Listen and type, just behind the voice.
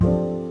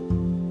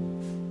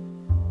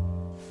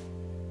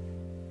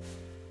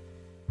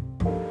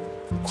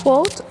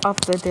Quote of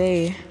the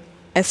day: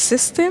 a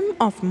system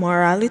of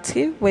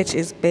morality which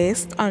is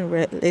based on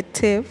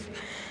relative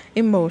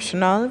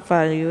emotional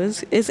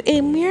values is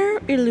a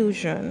mere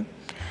illusion,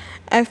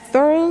 a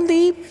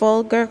thoroughly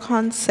vulgar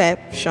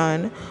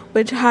conception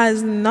which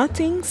has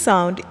nothing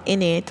sound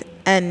in it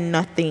and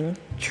nothing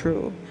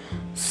true.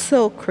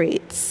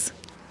 Socrates.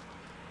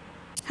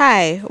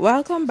 Hi,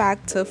 welcome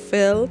back to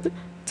Field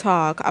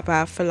Talk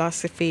about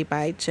Philosophy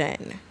by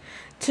Jen.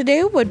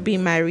 Today would be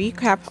my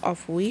recap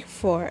of week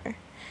 4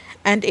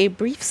 and a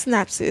brief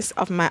synopsis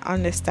of my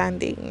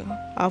understanding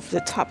of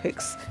the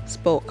topics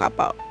spoke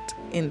about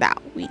in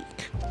that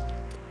week.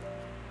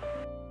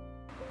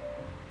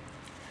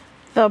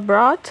 The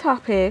broad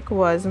topic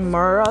was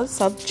moral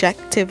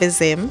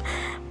subjectivism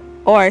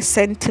or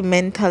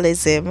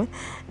sentimentalism.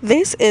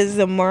 This is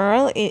the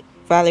moral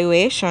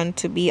evaluation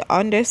to be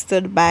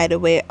understood by the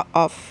way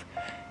of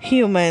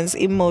humans'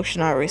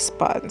 emotional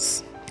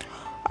response.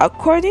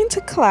 According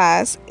to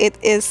class, it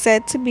is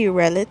said to be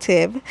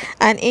relative,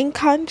 and in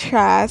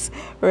contrast,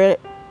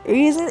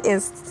 reason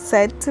is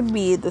said to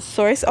be the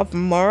source of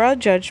moral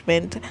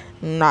judgment,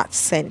 not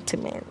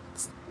sentiment.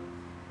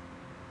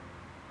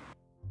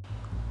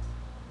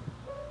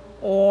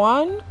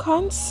 One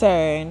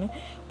concern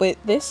with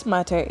this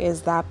matter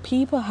is that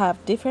people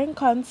have different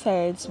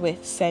concerns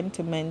with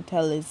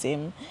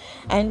sentimentalism,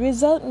 and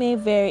result may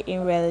vary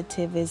in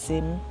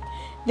relativism.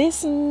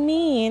 This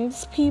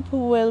means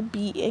people will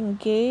be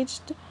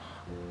engaged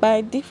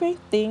by different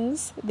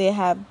things, they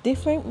have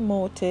different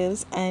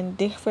motives and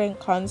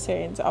different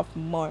concerns of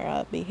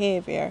moral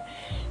behavior.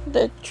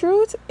 The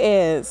truth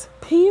is,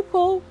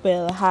 people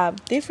will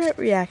have different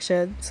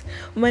reactions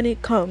when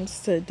it comes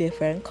to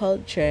different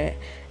culture.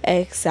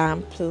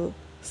 Example,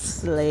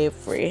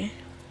 slavery.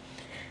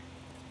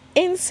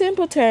 In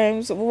simple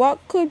terms,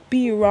 what could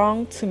be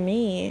wrong to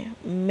me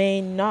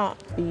may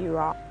not be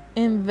wrong.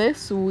 In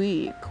this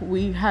week,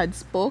 we had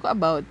spoke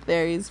about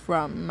theories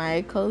from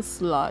Michael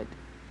Slot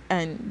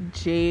and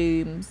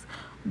James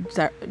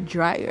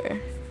Dreyer.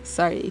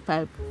 Sorry if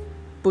I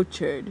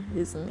butchered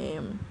his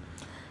name.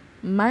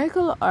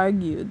 Michael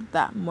argued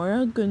that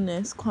moral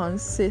goodness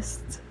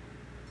consists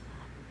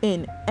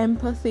in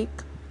empathic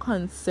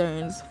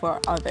concerns for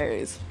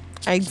others.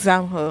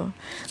 Example,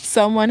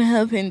 someone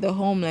helping the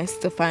homeless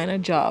to find a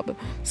job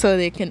so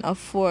they can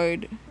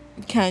afford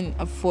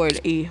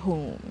a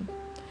home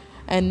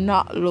and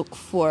not look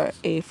for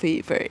a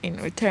favor in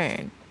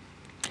return.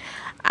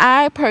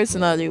 I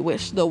personally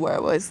wish the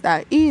world was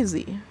that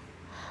easy,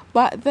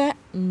 but that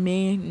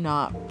may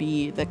not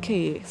be the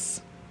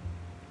case.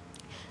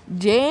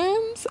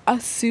 James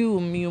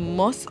assumes you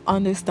must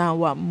understand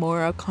what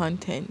moral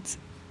content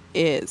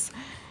is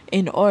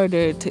in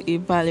order to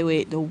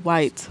evaluate the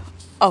weight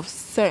of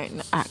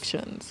certain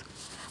actions.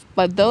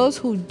 But those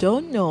who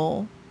don't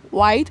know,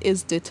 weight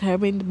is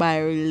determined by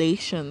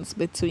relations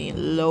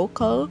between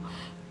local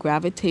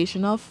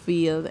gravitational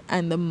field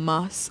and the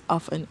mass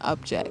of an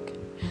object.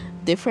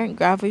 Different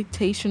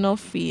gravitational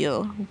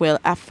field will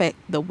affect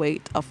the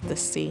weight of the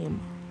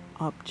same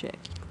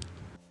object.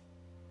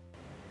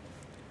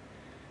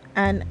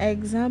 An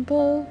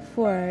example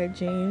for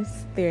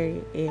James'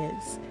 theory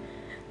is: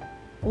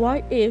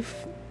 what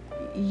if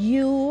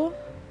you,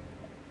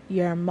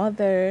 your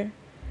mother,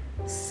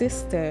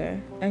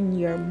 sister, and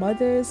your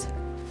mother's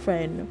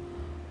friend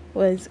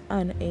was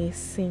on a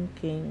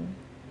sinking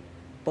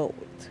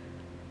boat?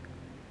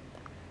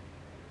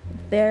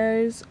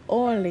 There's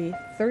only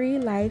 3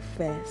 life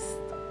vests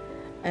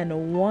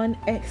and 1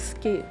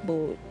 escape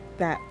boat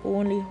that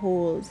only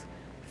holds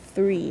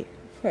 3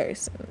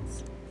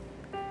 persons.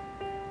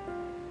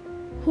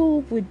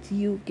 Who would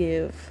you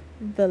give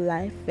the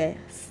life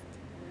vest?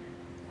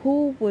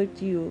 Who would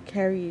you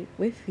carry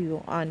with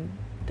you on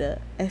the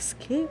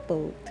escape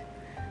boat,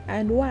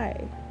 and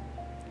why?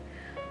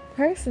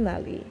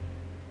 Personally,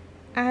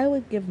 I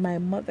would give my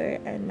mother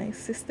and my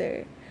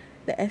sister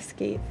the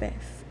escape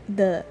vest,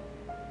 the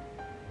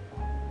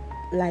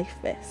life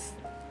vest,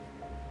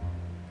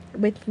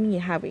 with me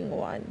having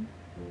one.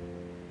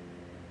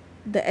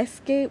 The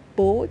escape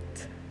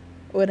boat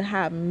would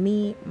have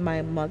me,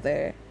 my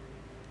mother,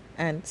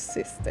 and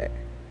sister.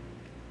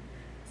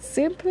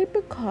 Simply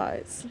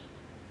because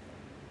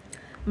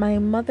my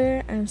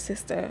mother and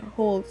sister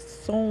hold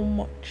so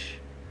much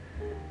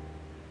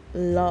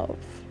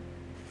love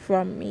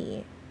from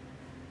me.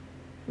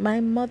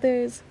 My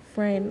mother's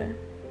friend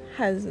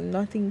has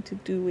nothing to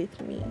do with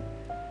me.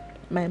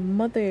 My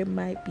mother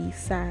might be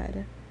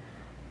sad,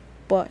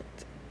 but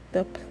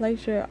the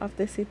pleasure of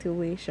the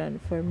situation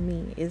for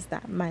me is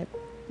that my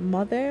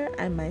mother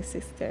and my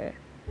sister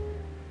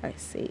are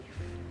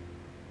safe.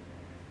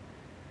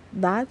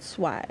 That's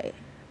why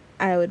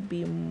I would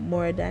be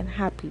more than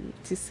happy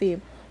to save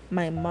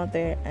my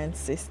mother and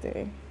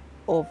sister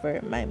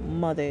over my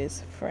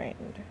mother's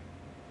friend.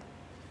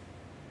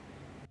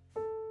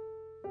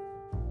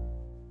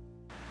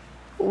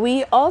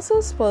 We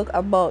also spoke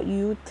about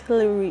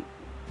utilitarianism.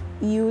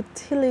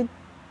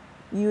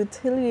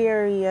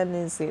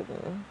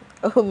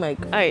 Oh my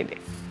god,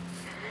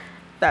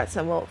 that's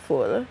a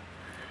mouthful.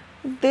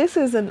 This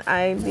is an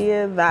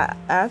idea that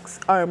acts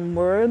are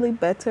morally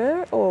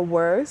better or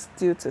worse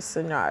due to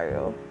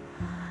scenario.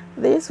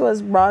 This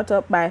was brought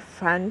up by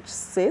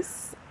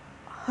Francis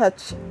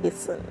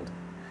Hutchison.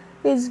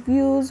 His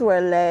views were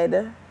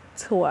led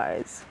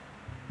towards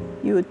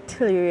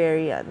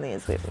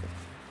utilitarianism.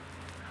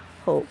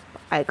 Hope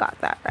I got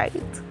that right.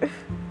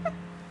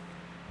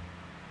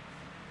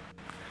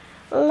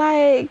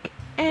 Like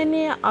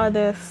any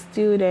other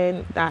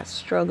student that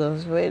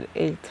struggles with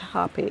a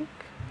topic,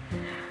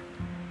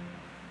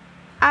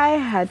 I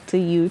had to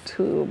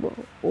YouTube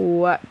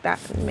what that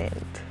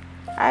meant.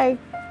 I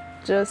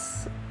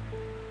just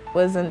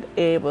wasn't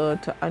able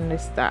to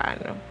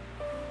understand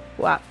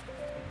what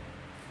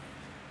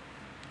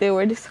they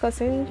were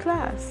discussing in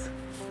class.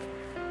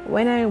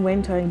 When I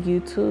went on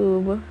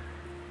YouTube,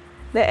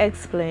 they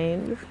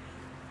explained.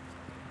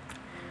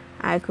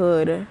 I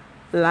could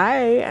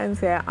lie and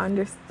say I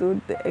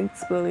understood the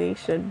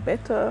explanation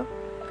better,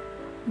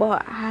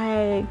 but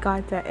I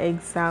got an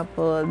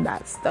example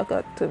that stuck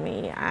out to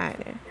me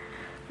and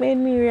made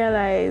me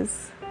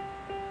realize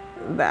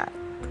that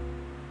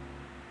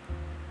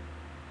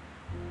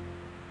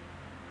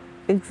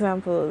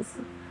examples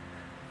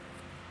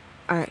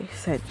are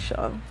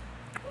essential.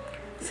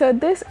 So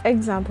this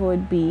example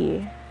would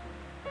be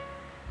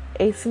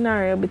a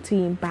scenario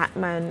between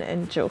Batman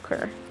and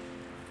Joker.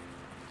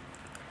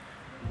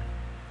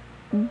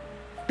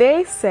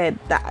 They said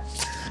that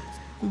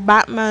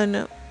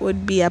Batman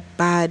would be a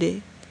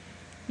bad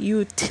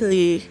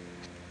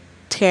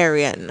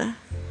utilitarian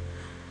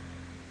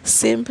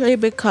simply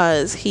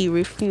because he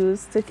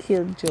refused to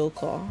kill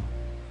Joker,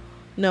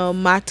 no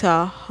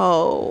matter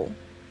how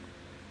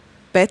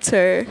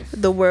better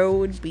the world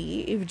would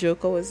be if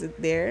Joker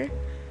wasn't there.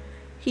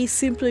 He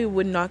simply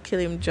would not kill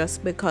him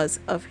just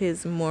because of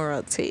his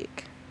moral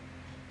take.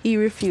 He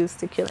refused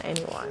to kill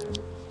anyone.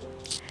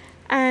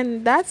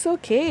 And that's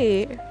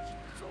okay.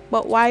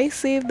 But why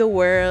save the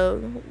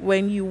world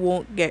when you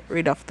won't get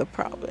rid of the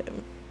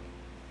problem?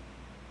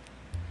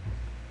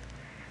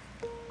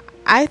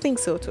 I think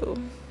so too.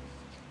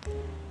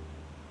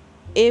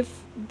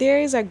 If there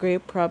is a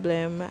great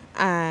problem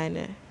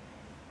and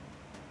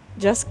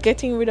just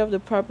getting rid of the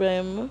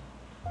problem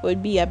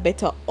would be a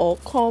better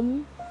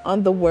outcome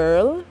on the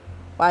world,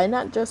 why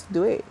not just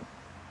do it?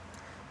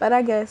 But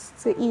I guess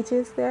to each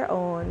is their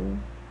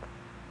own.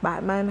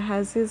 Batman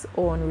has his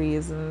own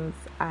reasons.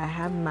 I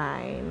have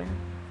mine.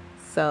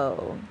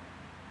 So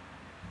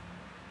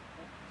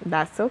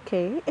that's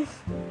okay.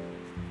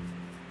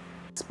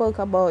 Spoke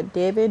about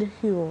David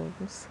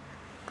Hume's.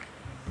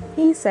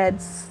 He said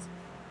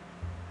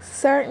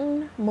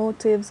certain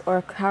motives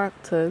or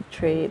character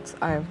traits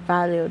are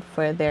valued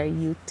for their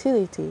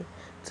utility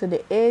to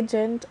the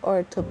agent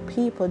or to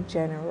people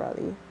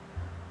generally,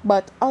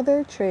 but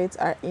other traits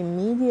are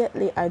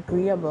immediately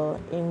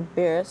agreeable in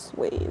various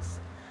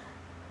ways,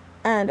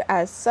 and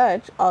as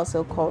such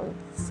also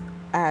counts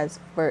as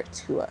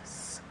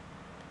virtuous.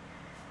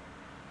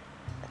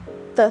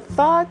 The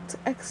thought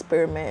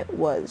experiment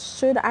was,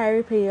 should I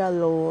repay a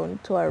loan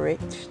to a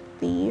rich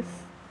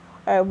thief,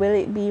 or will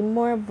it be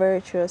more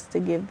virtuous to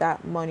give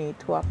that money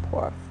to a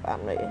poor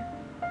family?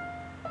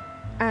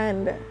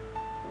 And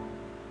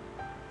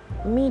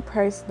me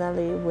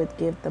personally would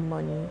give the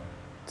money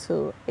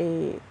to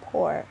a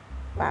poor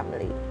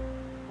family.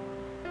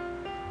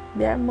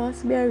 There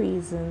must be a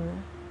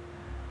reason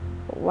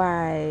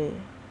why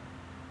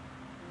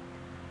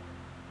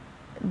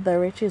the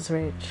rich is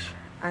rich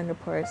and the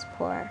poor is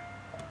poor.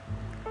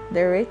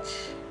 The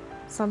rich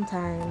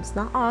sometimes,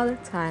 not all the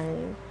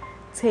time,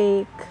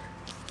 take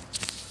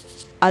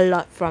a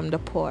lot from the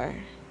poor.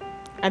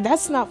 And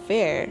that's not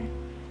fair.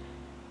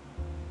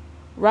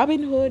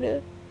 Robin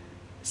Hood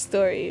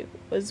story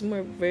was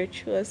more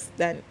virtuous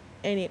than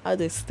any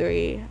other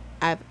story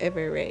I've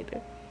ever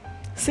read.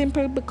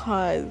 Simply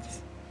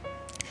because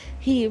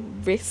he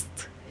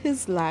risked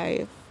his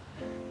life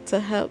to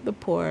help the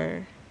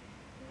poor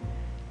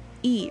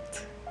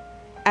eat,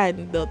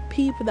 and the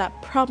people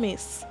that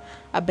promise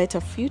a better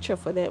future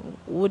for them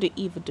wouldn't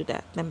even do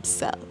that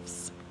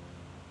themselves.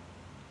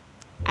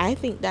 I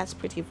think that's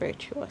pretty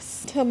virtuous.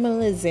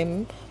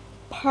 Sentimentalism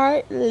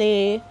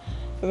partly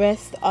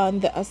rests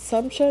on the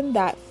assumption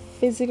that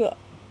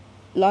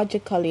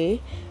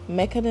physiologically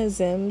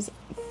mechanisms,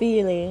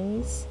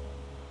 feelings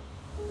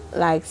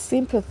like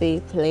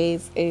sympathy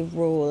plays a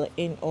role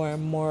in our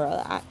moral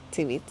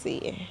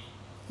activity,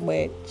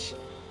 which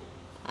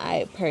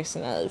I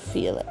personally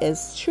feel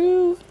is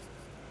true.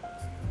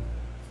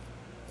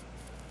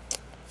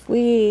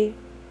 We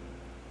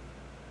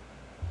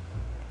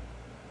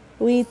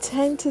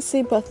tend to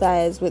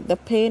sympathize with the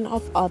pain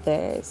of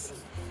others,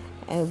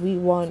 and we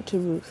want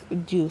to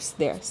reduce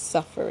their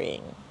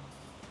suffering.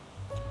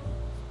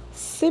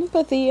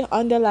 Sympathy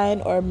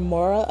underlines our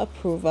moral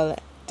approval,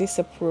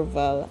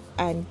 disapproval,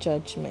 and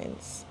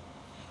judgments.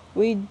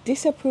 We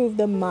disapprove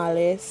the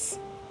malice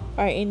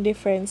or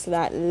indifference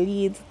that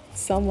leads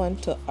someone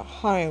to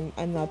harm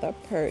another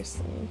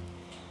person.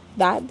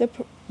 That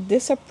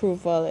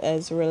disapproval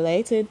is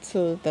related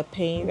to the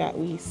pain that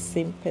we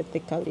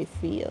sympathetically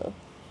feel,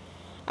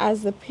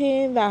 as the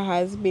pain that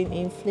has been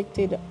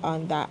inflicted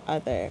on that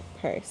other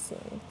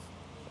person.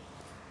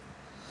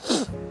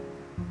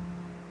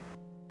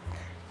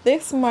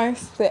 This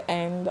marks the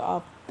end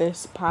of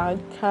this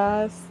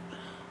podcast.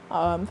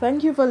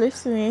 Thank you for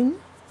listening.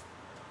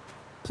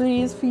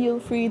 Please feel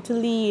free to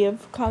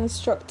leave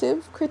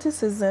constructive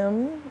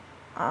criticism.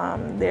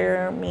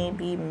 There may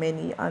be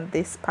many on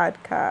this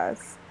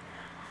podcast.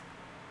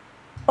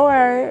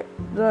 Or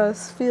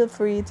just feel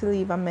free to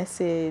leave a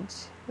message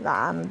that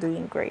I'm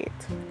doing great.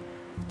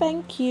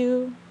 Thank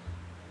you.